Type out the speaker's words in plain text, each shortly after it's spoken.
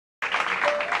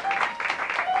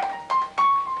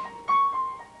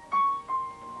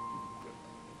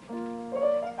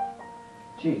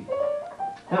Gee,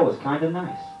 that was kind of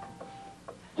nice.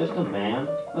 Just a man,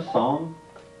 a song,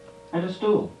 and a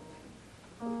stool.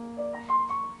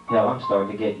 Hell, I'm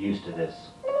starting to get used to this.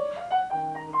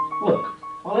 Look,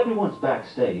 while everyone's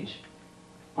backstage,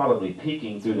 probably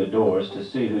peeking through the doors to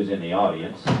see who's in the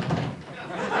audience.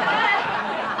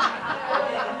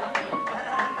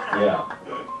 Yeah.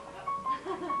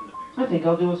 I think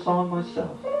I'll do a song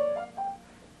myself.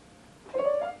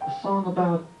 A song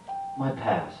about my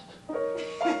past.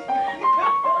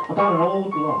 About an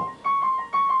old love.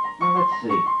 Now let's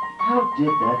see, how did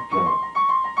that go?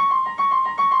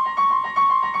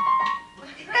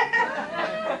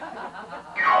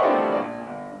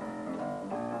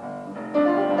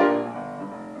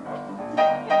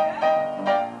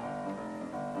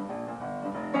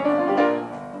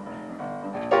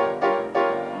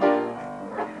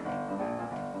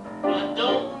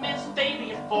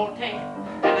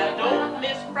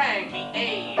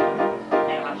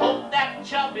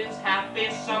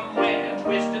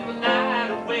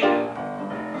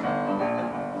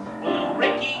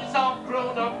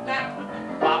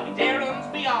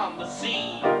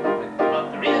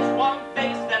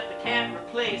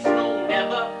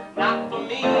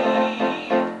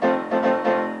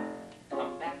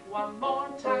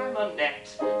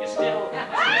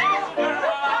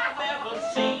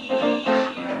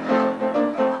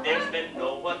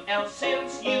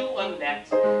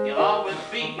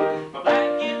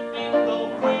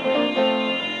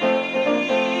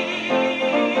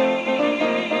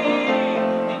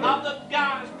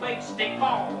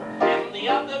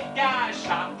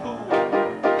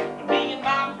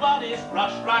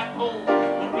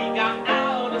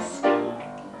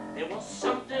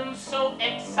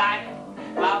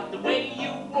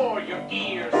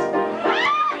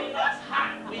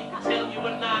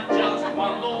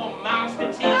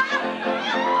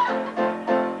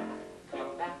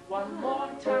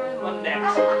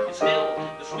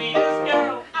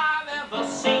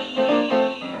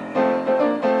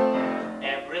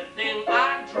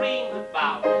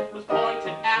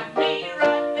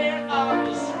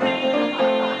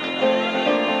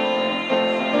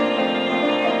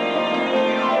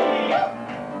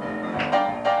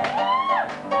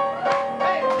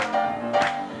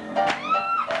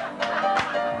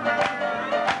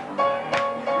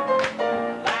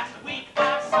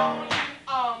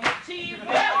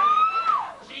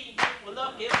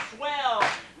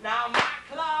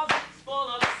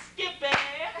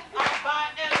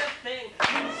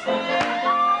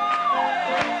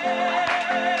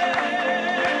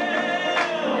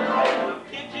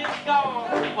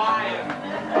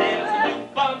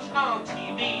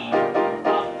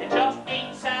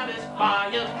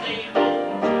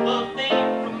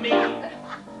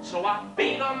 So I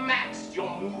Betamaxed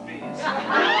your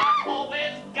movies.